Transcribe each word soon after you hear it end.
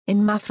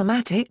In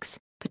mathematics,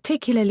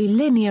 particularly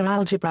linear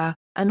algebra,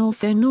 an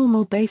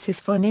orthonormal basis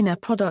for an inner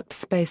product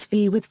space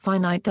V with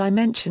finite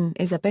dimension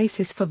is a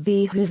basis for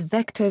V whose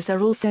vectors are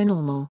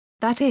orthonormal,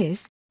 that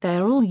is, they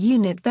are all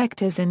unit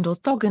vectors and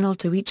orthogonal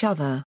to each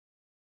other.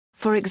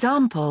 For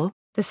example,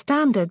 the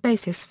standard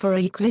basis for a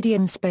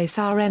Euclidean space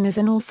Rn is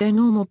an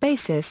orthonormal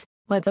basis,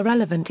 where the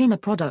relevant inner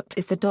product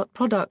is the dot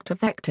product of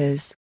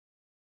vectors.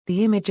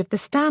 The image of the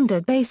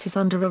standard basis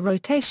under a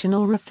rotation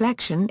or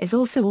reflection is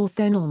also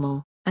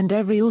orthonormal, and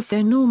every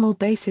orthonormal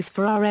basis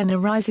for Rn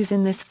arises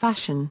in this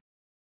fashion.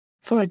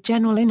 For a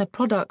general inner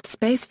product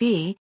space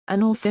V,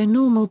 an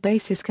orthonormal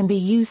basis can be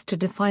used to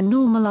define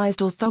normalized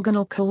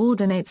orthogonal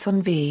coordinates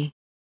on V.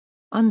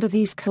 Under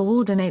these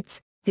coordinates,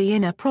 the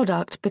inner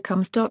product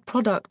becomes dot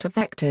product of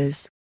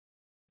vectors.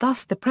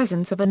 Thus the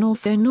presence of an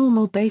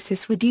orthonormal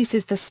basis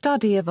reduces the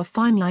study of a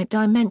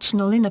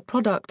finite-dimensional inner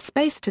product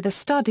space to the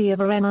study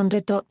of a Rn under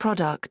dot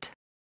product.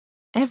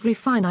 Every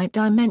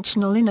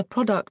finite-dimensional inner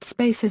product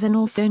space has an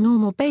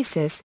orthonormal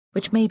basis,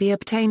 which may be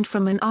obtained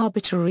from an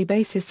arbitrary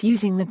basis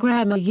using the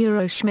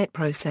Grammar-Schmidt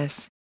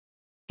process.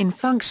 In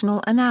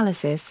functional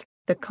analysis,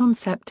 the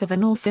concept of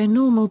an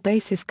orthonormal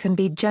basis can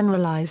be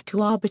generalized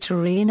to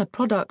arbitrary inner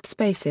product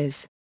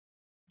spaces.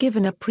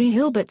 Given a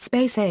pre-Hilbert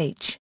space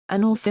H,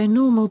 an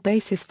orthonormal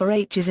basis for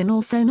H is an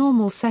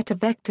orthonormal set of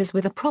vectors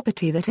with a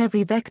property that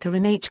every vector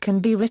in H can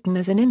be written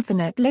as an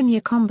infinite linear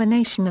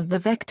combination of the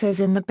vectors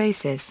in the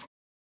basis.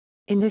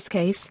 In this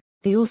case,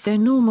 the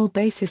orthonormal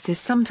basis is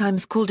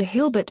sometimes called a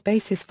Hilbert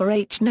basis for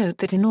H. Note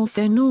that an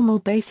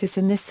orthonormal basis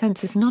in this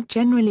sense is not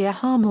generally a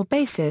Harmel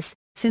basis,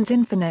 since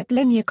infinite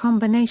linear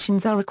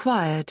combinations are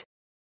required.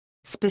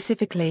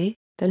 Specifically,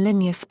 the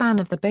linear span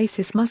of the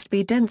basis must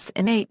be dense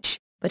in H,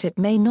 but it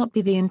may not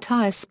be the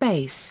entire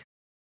space.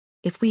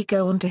 If we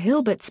go on to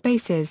Hilbert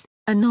spaces,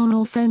 a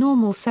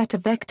non-orthonormal set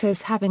of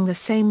vectors having the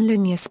same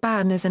linear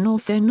span as an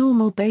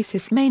orthonormal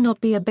basis may not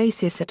be a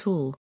basis at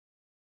all.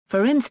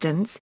 For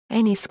instance,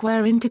 any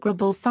square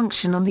integrable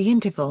function on the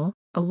interval,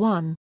 a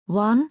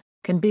 1,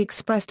 can be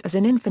expressed as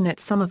an infinite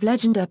sum of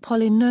Legendre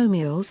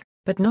polynomials,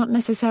 but not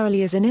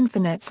necessarily as an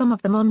infinite sum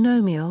of the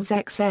monomials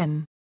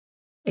xn.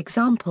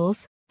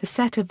 Examples: the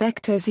set of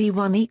vectors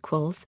E1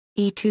 equals,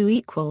 E2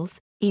 equals,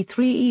 E3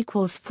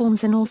 equals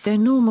forms an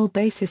orthonormal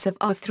basis of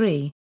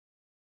R3.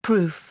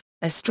 Proof: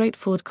 a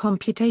straightforward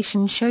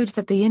computation showed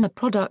that the inner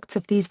products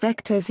of these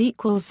vectors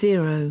equals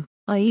 0,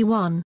 i.e.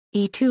 1,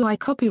 E2 I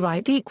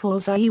copyright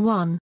equals i.e.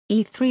 1,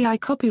 E3 I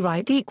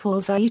copyright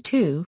equals i.e.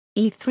 2,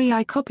 E3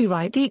 I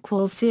copyright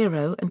equals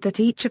 0, and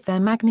that each of their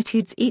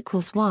magnitudes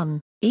equals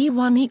 1,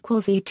 E1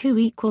 equals E2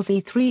 equals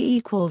E3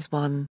 equals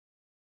 1.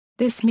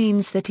 This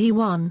means that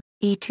E1,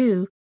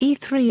 E2,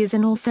 E3 is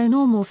an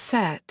orthonormal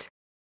set.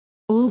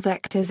 All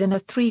vectors in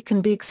A3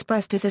 can be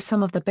expressed as a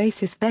sum of the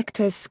basis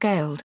vectors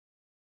scaled.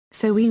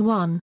 So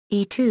E1,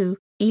 E2,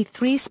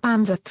 E3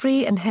 spans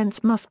A3 and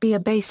hence must be a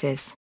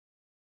basis.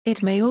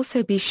 It may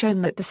also be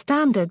shown that the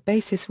standard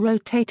basis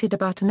rotated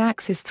about an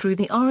axis through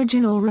the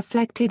origin or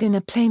reflected in a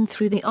plane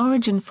through the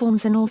origin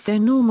forms an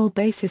orthonormal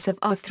basis of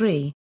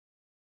R3.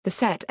 The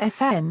set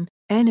Fn,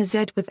 n is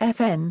Z with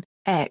Fn,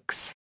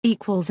 x,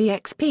 equals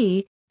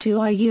exp,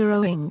 2i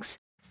Euro-ings,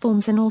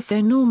 forms an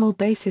orthonormal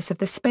basis of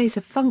the space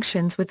of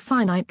functions with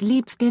finite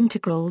Lebesgue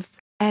integrals,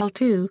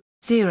 L2,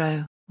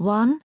 0,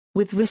 1,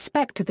 with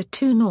respect to the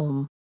 2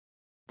 norm.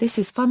 This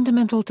is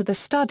fundamental to the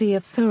study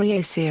of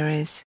Fourier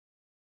series.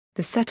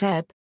 The set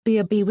eb, b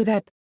a b with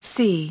eb,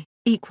 c,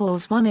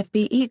 equals 1 if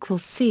b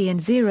equals c and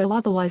 0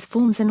 otherwise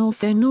forms an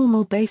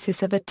orthonormal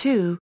basis of a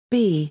 2,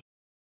 b.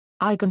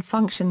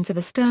 Eigenfunctions of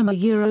a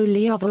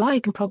Sturmer-Liouville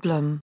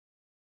eigenproblem.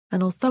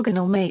 An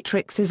orthogonal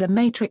matrix is a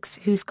matrix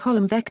whose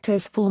column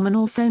vectors form an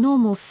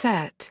orthonormal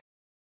set.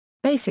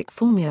 Basic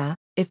formula: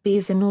 if B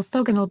is an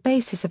orthogonal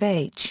basis of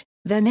H,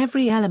 then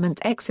every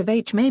element X of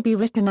H may be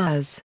written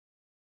as.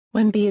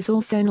 When B is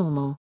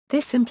orthonormal,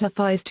 this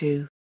simplifies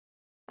to.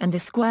 And the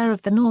square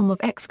of the norm of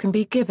X can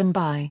be given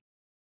by.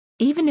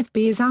 Even if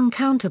B is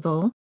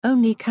uncountable,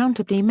 only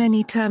countably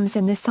many terms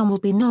in this sum will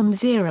be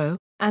non-zero,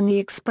 and the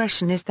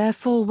expression is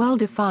therefore well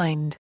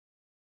defined.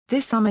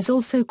 This sum is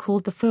also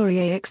called the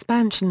Fourier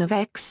expansion of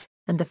X,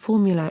 and the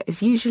formula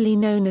is usually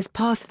known as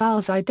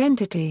Parseval's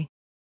identity.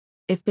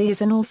 If B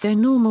is an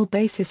orthonormal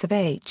basis of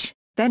H,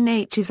 then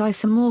H is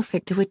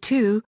isomorphic to a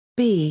 2,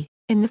 B,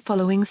 in the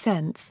following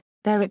sense: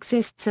 there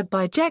exists a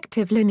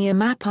bijective linear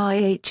map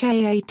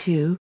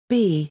IHAA2,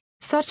 B,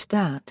 such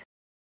that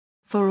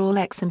for all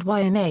X and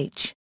Y in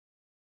H,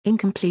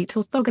 incomplete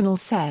orthogonal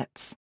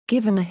sets,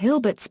 given a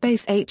Hilbert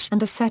space H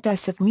and a set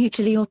S of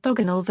mutually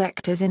orthogonal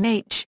vectors in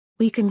H,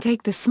 we can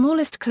take the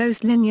smallest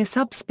closed linear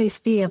subspace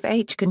V of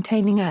H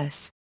containing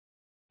S.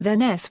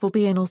 Then S will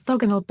be an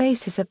orthogonal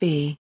basis of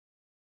V,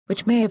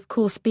 which may of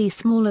course be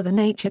smaller than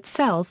H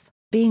itself,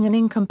 being an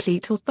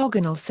incomplete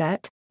orthogonal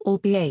set, or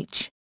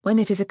BH, when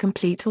it is a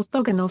complete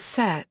orthogonal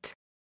set.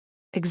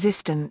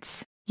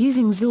 Existence: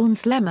 using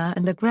Zorn's lemma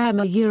and the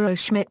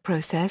Grammar-Schmidt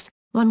process,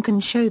 one can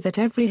show that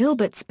every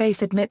Hilbert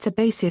space admits a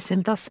basis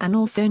and thus an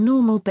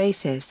orthonormal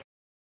basis.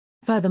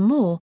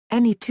 Furthermore,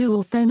 any two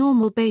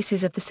orthonormal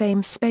bases of the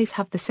same space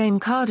have the same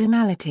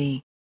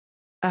cardinality.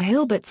 A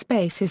Hilbert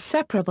space is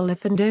separable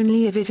if and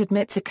only if it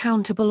admits a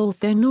countable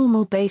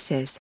orthonormal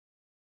basis.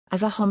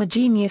 As a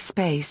homogeneous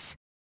space,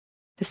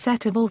 the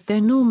set of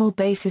orthonormal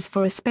bases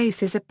for a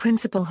space is a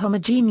principal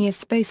homogeneous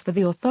space for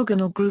the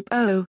orthogonal group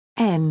O,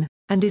 n,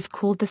 and is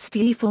called the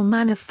Stiefel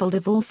manifold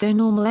of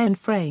orthonormal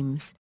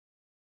n-frames.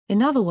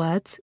 In other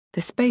words,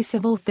 the space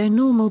of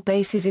orthonormal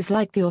bases is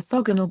like the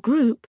orthogonal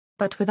group,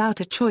 but without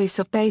a choice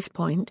of base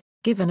point.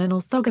 Given an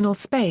orthogonal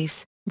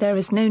space, there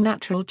is no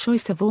natural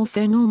choice of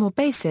orthonormal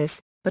basis,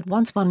 but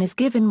once one is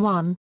given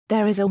one,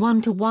 there is a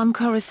one-to-one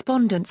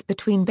correspondence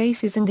between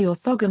bases and the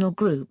orthogonal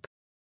group.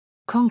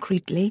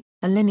 Concretely,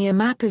 a linear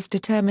map is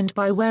determined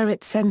by where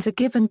it sends a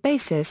given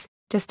basis,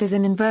 just as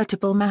an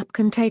invertible map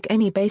can take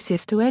any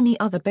basis to any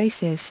other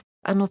basis.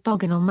 An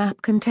orthogonal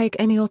map can take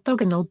any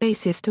orthogonal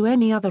basis to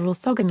any other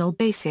orthogonal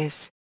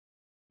basis.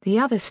 The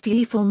other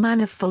Stiefel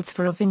manifolds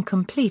for of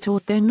incomplete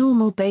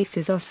orthonormal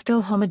bases are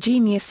still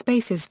homogeneous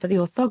spaces for the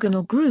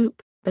orthogonal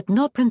group, but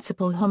not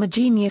principal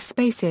homogeneous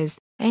spaces.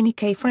 Any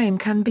K-frame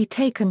can be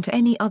taken to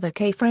any other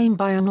K-frame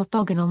by an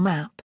orthogonal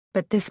map,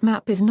 but this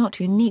map is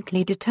not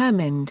uniquely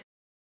determined.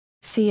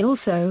 See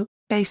also,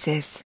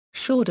 basis,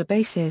 Schroeder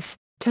basis,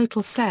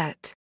 total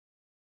set.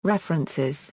 References